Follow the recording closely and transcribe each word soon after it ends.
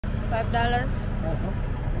$5. Uh-huh.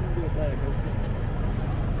 Give me a bag,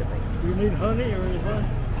 okay? Do you need honey or anything?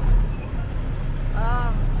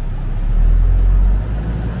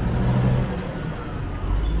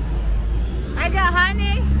 I got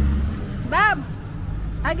honey. Bob,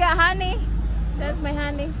 I got honey. That's my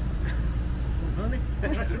honey. Honey?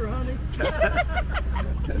 That's your honey?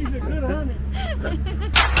 He's a good honey.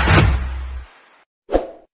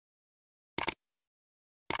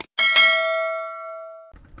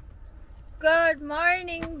 Good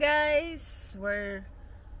morning, guys. We're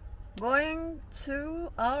going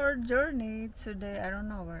to our journey today. I don't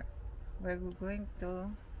know where we're going to.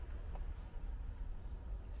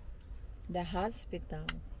 The hospital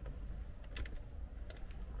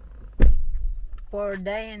for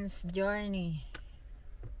Diane's journey.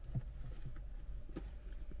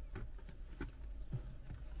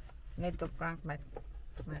 Need to crank my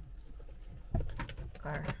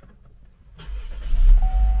car.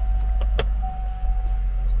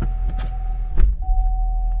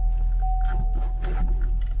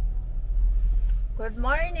 Good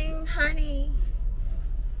morning, honey.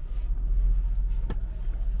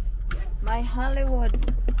 My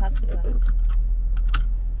Hollywood husband.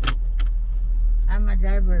 I'm a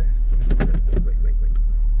driver. Wait.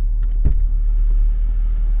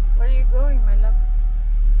 Where are you going, my love?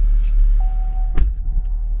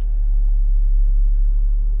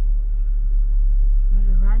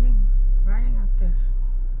 There's running out there.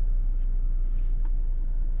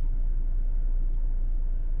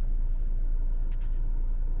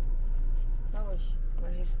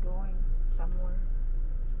 Where he's going, somewhere.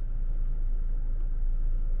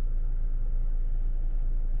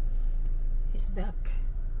 He's back.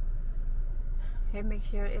 He makes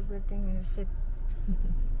sure everything is set.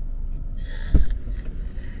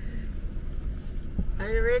 Are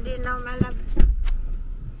you ready now, my love?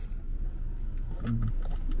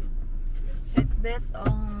 Seat belt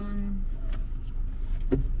on.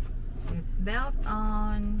 Seat belt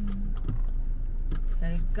on.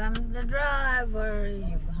 Here comes the driver.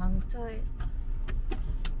 You've hung to it.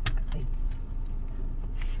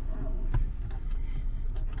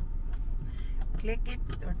 Click it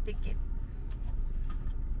or tick it.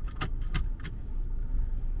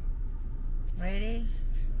 Ready?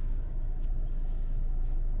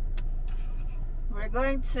 We're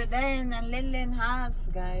going to Diane and Lillian house,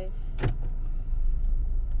 guys.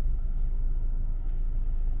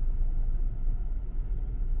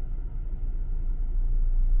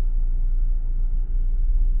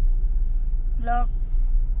 Look,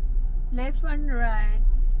 left and right,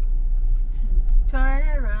 and turn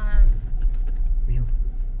around. Meal.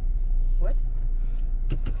 What?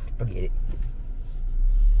 Forget it.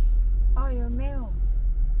 Oh, your mail.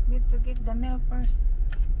 Need to get the mail first.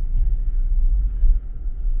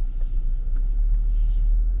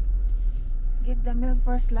 Get the mail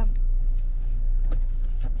first, love.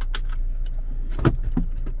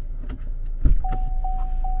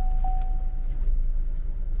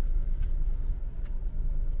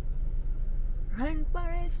 Run,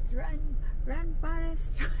 Forrest, run, run,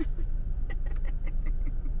 Forrest, run.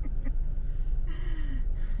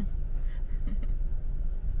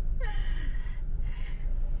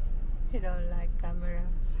 He don't like camera.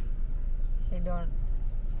 He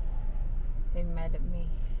mad at me.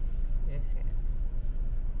 Yes.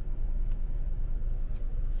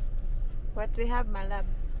 What we have, my love?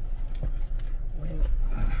 Well,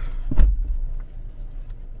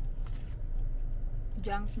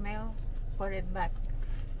 Junk mail. Put it back.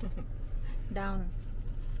 Down.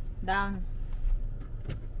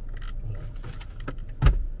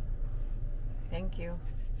 Thank you.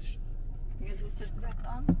 You just sit back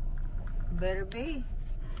on. Better be.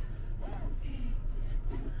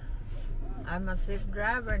 I'm a safe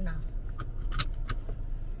driver now.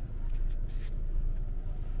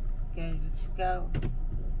 Okay, let's go.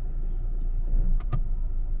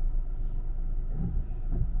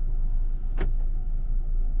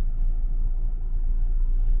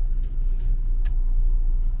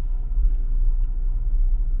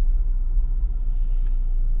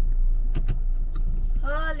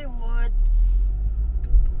 Hollywood.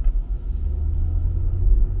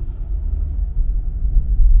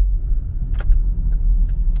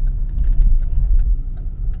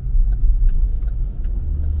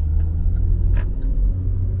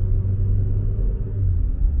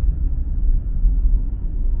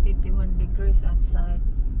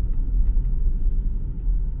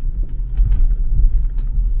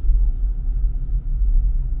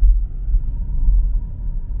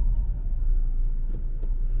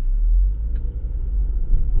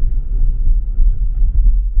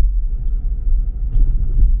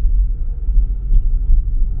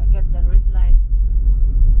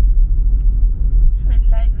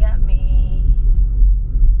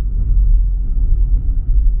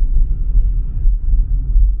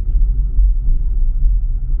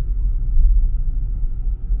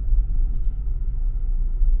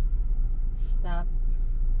 stop,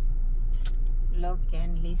 look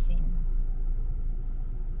and listen.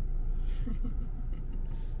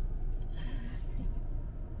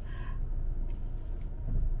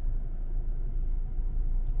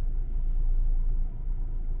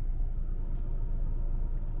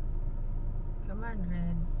 Come on,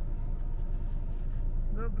 Red.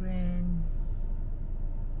 Go green.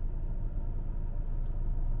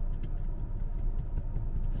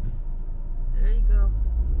 There you go.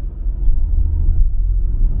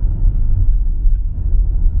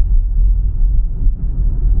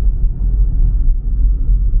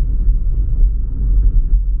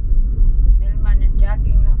 Milman and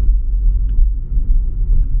jogging now.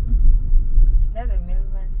 Is that a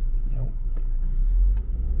Milman? Nope.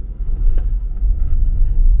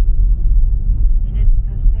 He needs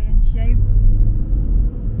to stay in shape.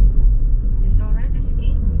 He's already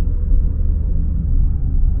skinny.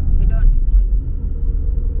 He don't need to.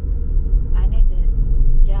 I need that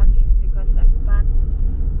jogging because I'm fat.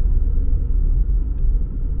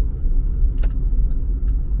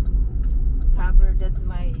 Cover that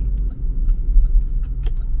my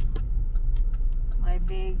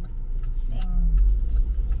big thing.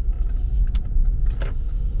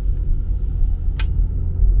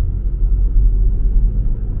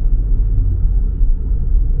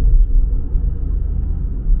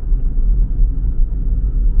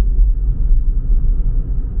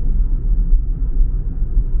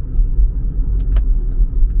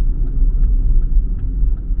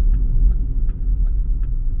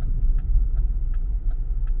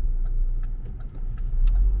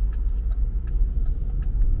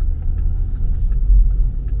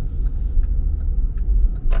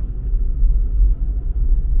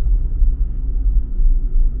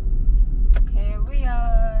 Here we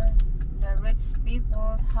are, the rich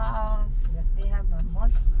people's house. They have a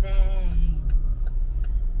Mustang.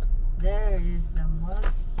 There is a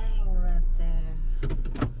Mustang right there.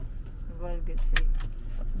 Go get see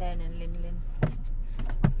Dan and Lin Lin.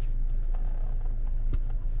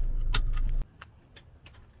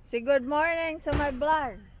 Say good morning to my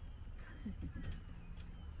vlog.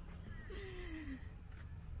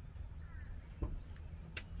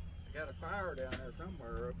 Got a fire down there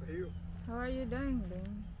somewhere up the hill. How are you doing,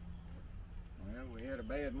 Ben? Well, we had a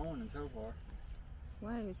bad morning so far.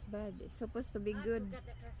 Why it's bad? It's supposed to be good.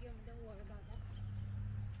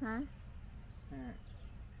 Huh? Alright.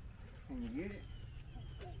 Can you get it?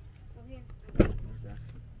 Okay.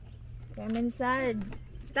 Come inside.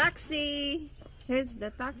 Taxi! Here's the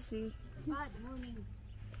taxi. Bad morning.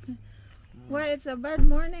 Why it's a bad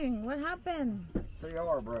morning? What happened?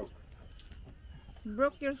 CR broke.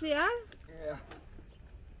 Broke your CR? Yeah.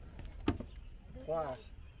 Twice.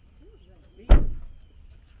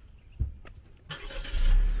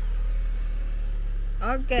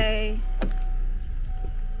 Okay.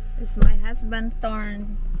 It's my husband's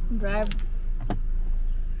turn. Drive.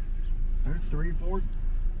 There's three-fourths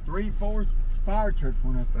fire trucks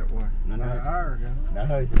went up that way. No, no. About an hour ago. Now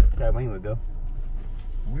how's that when we go?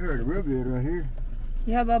 We heard it real good right here.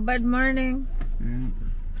 You have a bad morning. Yeah.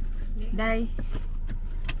 Day.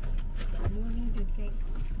 Good morning, good kay.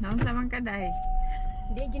 Naunsa man ka, Day?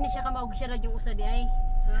 Di dyan na siya kamaog siya radyo usa di ay.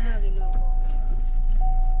 Ginoo.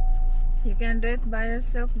 You can do it by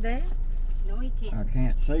yourself, Day? No, iki. I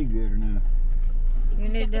can't see good enough. You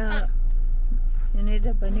need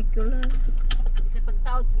a binocular. Sa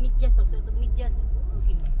pagtaod sa medyas, pagsuot og medyas.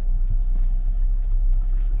 Okay.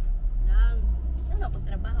 Lang. Sana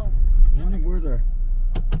pagtrabaho. Wonder where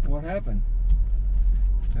what happened?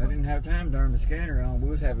 I didn't have time to turn the scanner on.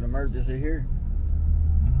 We was having an emergency here.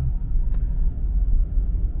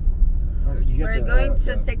 You get We're the, going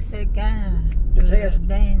to Texarkana. the to test.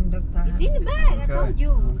 Dane, Dr. It's in the bag, I told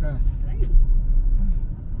you. Okay.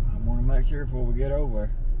 I want to make sure before we get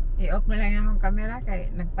over. I-off na lang yung camera kay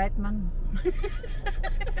nagpait man.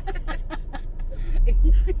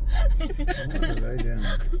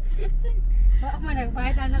 Wa man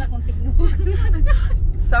nagpahit ana ra kung tigno.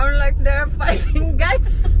 Sound like they're fighting,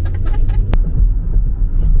 guys.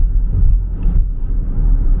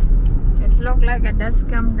 It's look like a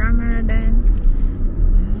dashcam camera then.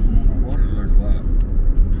 What it looks like.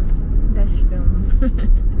 Dashcam.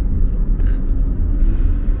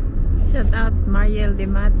 Shout out Mariel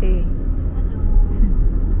Dimati. Hello.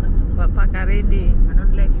 Wapa ka ready.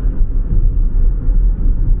 Manod like.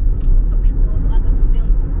 Kapil ko, aga kapil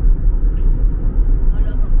ko.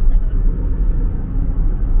 Wala ka patagal.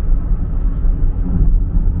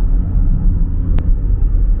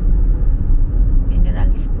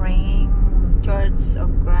 Mineral Spring Church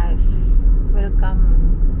of Christ.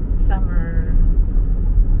 Welcome summer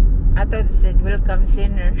I thought it said welcome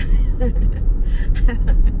sinner.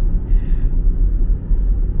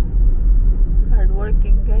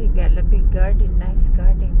 Hard-working guy, got a big garden, nice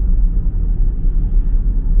garden.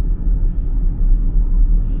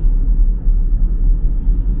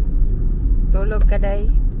 Tulog ka day.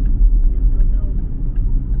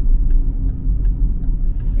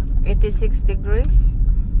 86 degrees.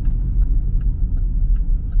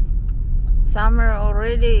 Summer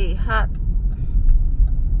already hot.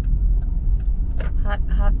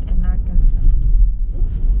 Hot in Arkansas.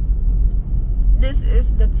 Oops. This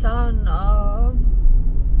is the town of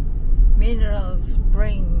Mineral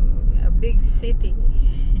Spring, a big city.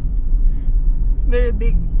 Very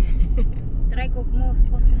big. Try cook more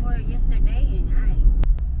yesterday and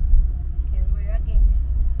and we're again.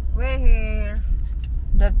 We're here.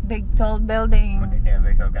 That big tall building. What's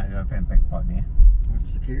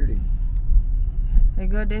security? They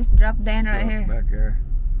got this drop down right here. Back there.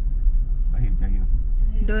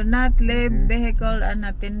 Do not leave vehicle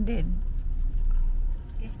unattended.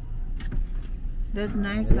 That's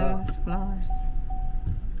nice those flowers.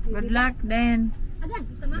 Good luck then.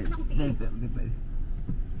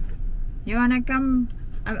 You wanna come?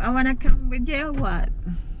 I wanna come with you or what?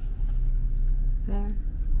 There.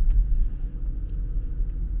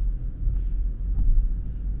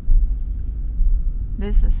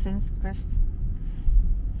 This is St.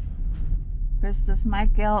 Christus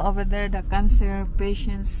Michael over there, the cancer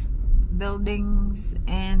patients buildings,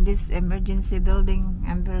 and this emergency building,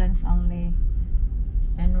 ambulance only.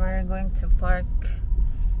 And we're going to park.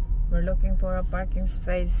 We're looking for a parking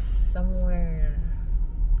space somewhere.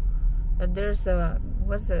 But there's a,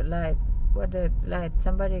 what's the light? What the light?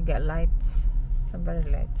 Somebody got lights. Somebody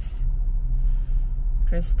lights.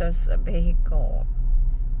 Christus vehicle.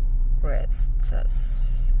 Christus.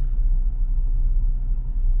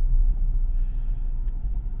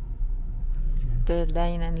 The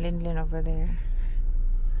Diane and Lindlin over there.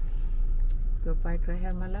 Go park right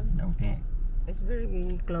here, my love. No can't. It's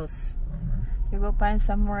very close. You go find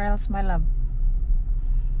somewhere else, my love.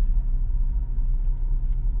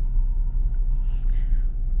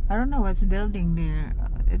 I don't know what's building there.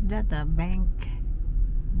 Is that a bank?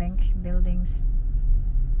 Bank buildings?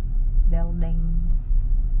 Building.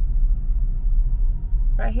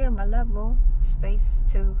 Right here, my love. Oh, space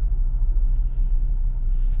 2.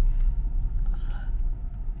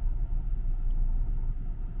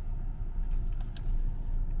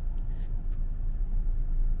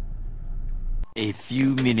 A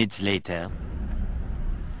few minutes later.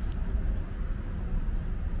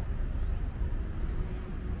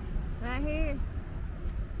 Right here.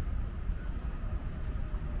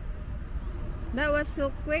 That was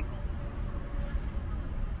so quick.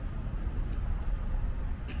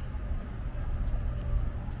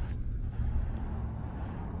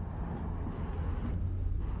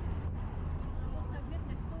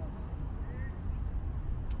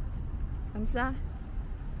 Ansa?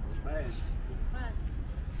 Fast.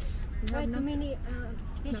 Why too many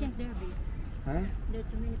patients there, babe? Huh? There are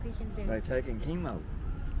too many patients there. They taking chemo.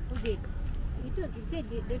 Who did? You said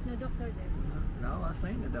there's no doctor there. No, I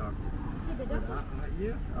seen the doctor. You see the But doctor?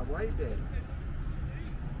 yeah, I waved at him.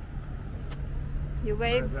 You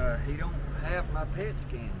wave? But he don't have my PET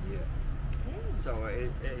scan yet. Yeah. So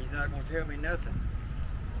he's not going to tell me nothing.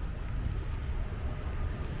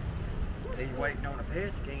 He's waiting on a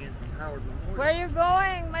PET scan from Howard Memorial. Where you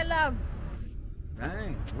going, my love?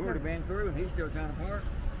 Dang, we would have been through and he's still trying to park.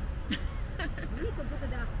 We need to go to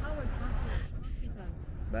the Howard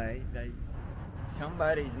Hospital.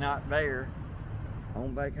 Somebody's not there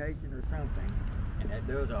on vacation or something, and that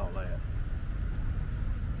does all that.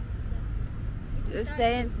 This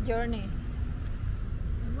day's journey.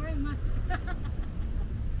 I'm wearing mask.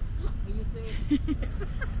 Are you safe?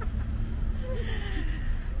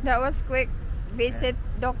 That was quick. Visit,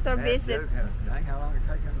 doctor That visit. does have- Dang, how long it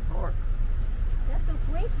take him to park? That's so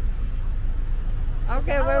quick.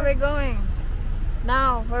 Okay, where are we going?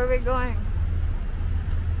 Now, where are we going?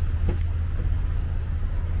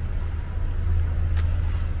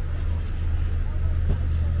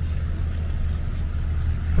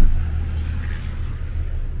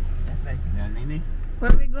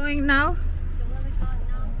 Where are we going now? So where we going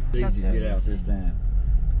now? Easy to get out this time.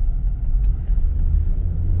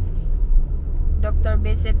 Doctor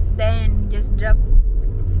visit then just drop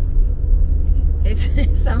it's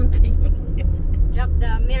something. Drop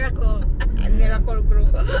the miracle. Miracle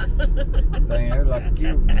group. Dang, they're like a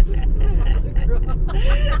cube.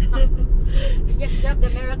 You just drop the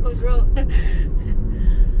miracle bro.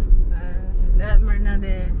 That Marna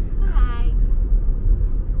there. Hi.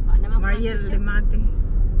 Mariel Limati.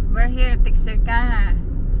 We're here, Texarkana.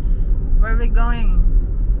 we going?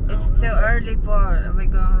 It's too early for we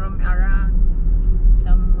going roam around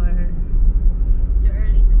somewhere. Too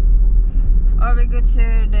early to. Or we go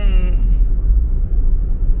to the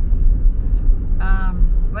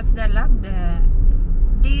what's the lab? The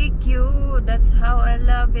DQ. That's how I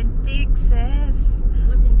love in Texas.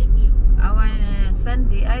 What in DQ? I want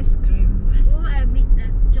Sunday ice cream. Oh, I missed that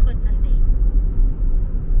chocolate sundae.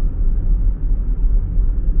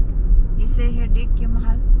 You say here DQ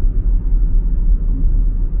mahal?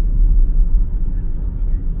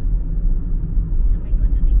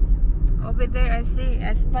 Over there I see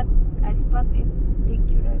I spot it.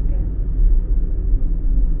 DQ right there.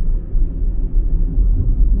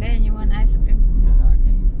 Ben, you want ice cream? No, I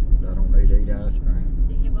can't. I don't need to eat ice cream.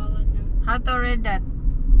 How to read that?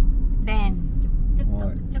 Dan.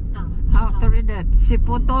 What? How to read that?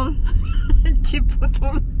 Chipotle.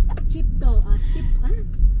 Chipotle. Chipotle.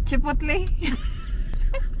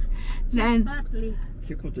 Then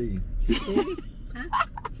Chipotle.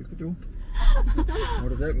 Chipotle? What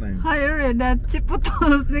does that mean? how you read that?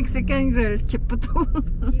 Chipotle Mexican girl. Chipotle.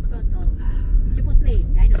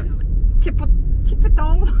 Chipotle. I don't know. Chipotle.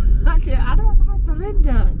 I don't know how to read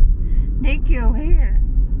that. DQ here.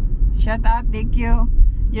 Shut up, DQ.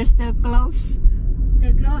 You're still close.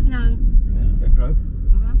 They're close now. Yeah, they're close.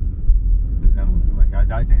 I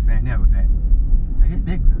don't think so now with that.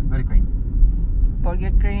 They're very clean.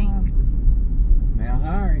 Burger King. Now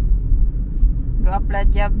hurry. Go apply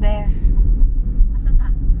job there. Asata.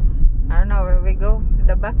 I don't know where we go.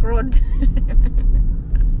 The back road.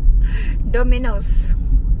 Domino's.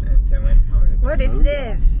 What is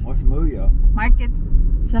this? What's Muya? Market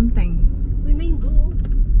something. We mango.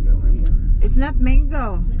 It's not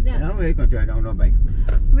mango. Like that. I'm going to don't know, babe.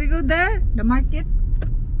 We go there. The market.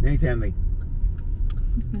 They tell me.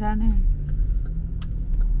 Down there.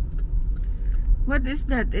 What is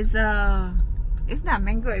that? It's not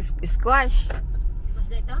mango. It's squash. What's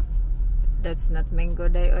that? That's not mango.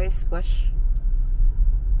 They are squash.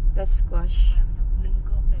 That's squash.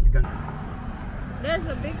 Mango. There's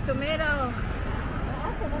a big tomato.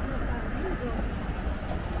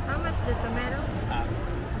 How much the tomato?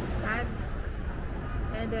 Five.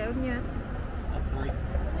 And the onion? 3.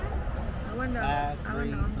 I wonder. 5, I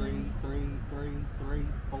 3, don't know. 3,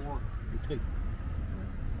 4, and 2.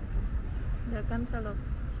 The cantaloupe.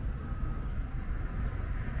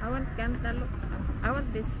 I want cantaloupe. I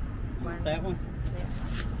want this one. That one? Yeah.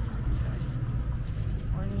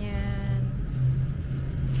 Onions.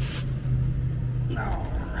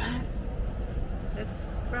 Alright. That's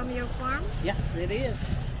from your farm? Yes, it is.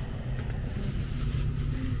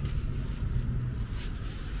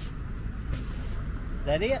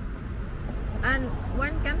 That it? And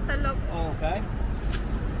one cantaloupe. Okay.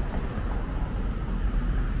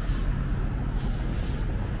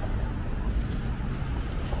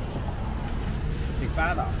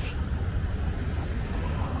 $5.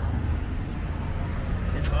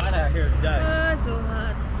 It's hot out here today. Oh, so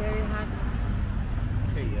hot. Very hot.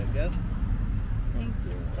 Here you go. Thank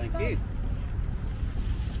you. Thank you.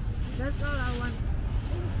 That's all I want.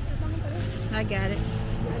 I got it.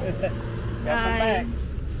 Got some back.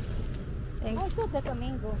 Thank you. Also, that's a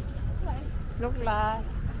mango. Look like.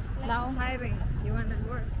 Now hiring. You want to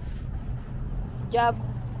work? Job.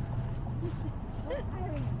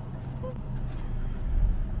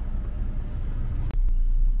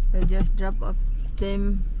 We just drop off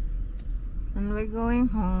them and we're going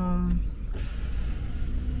home.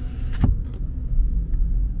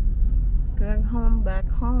 Going home, back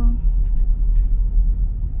home.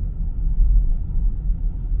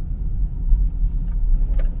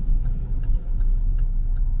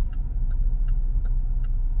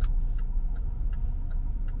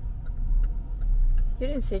 You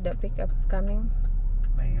didn't see the pickup coming?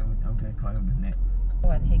 Man, I'm going to climb the net.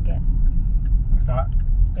 What he get? What's that?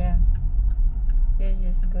 Yeah. You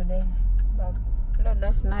just go there. Bob. Look,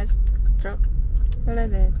 that's nice truck. Look at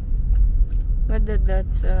that. What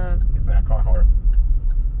that's It's been a car holder.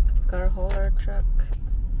 car hauler truck.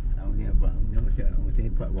 Oh, yeah, but I'm going to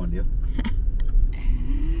take part one deal.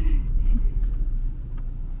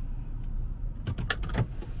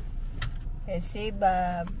 Hey, see,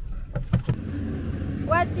 Bob.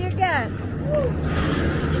 What you got?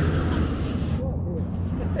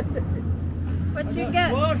 What you got?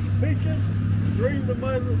 Squash, peaches, green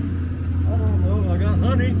tomatoes. I don't know. I got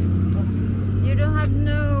honey. You don't have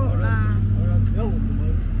no I got yellow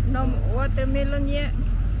tomatoes. no watermelon yet?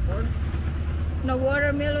 Pardon? No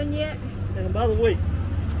watermelon yet? In about a week.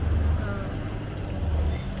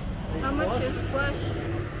 How much is squash?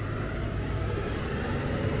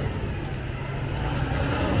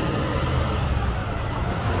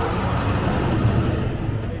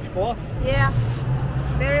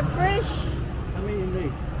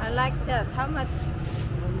 like that. How much?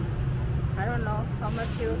 I don't know. How much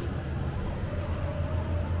you?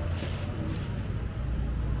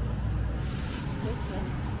 This one.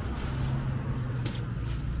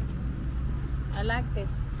 I like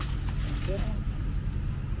this. Okay.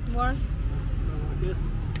 More? This.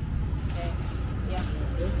 Okay. Yeah.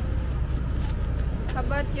 How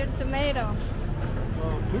about your tomato?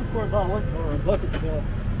 2 for $1 or a bucket for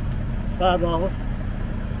 $5.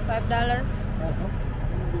 $5?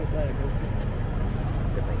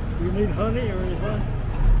 Do you need honey or anything?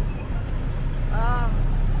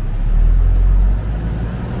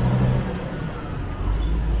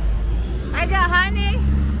 I got honey.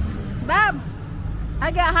 Bob,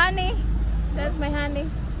 I got honey. That's my honey.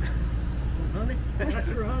 Honey? That's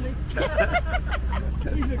your honey?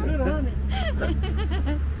 He's a good honey.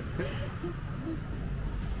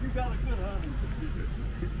 You got a good honey.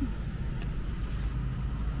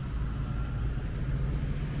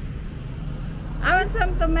 I want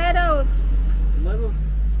some tomatoes. Tomato?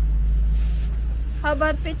 How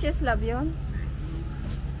about peaches, love yun?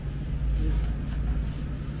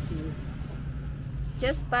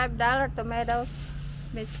 Just $5 tomatoes,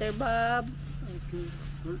 Mr. Bob. Okay.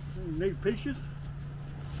 You need peaches?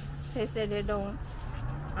 They said they don't.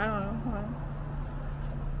 I don't know why.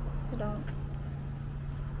 They don't.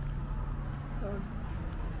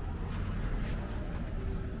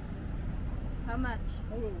 How much?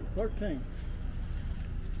 Oh, 13.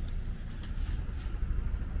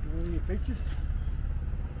 You want any peaches?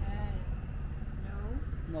 No.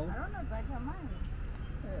 No. I don't know if I got mine.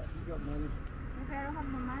 Yeah, you got money. Maybe I don't have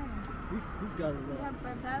my mine. Who's got it You all? have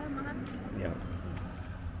 $5, mahal? Yeah.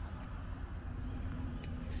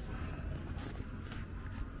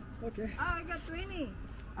 Okay. Oh, I got 20. You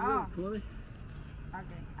Oh, got 20? okay.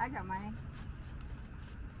 I got mine.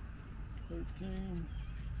 13.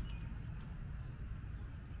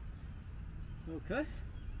 Okay. Okay.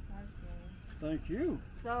 Thank you.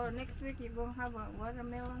 So next week you gonna have a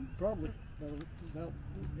watermelon? Probably about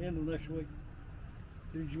the end of next week.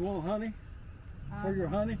 Did you want honey? For your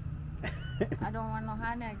honey? I don't want no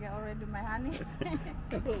honey. I get already my honey.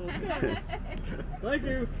 Okay. Thank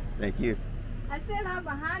you. Thank you. I still have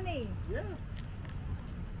a honey. Yeah.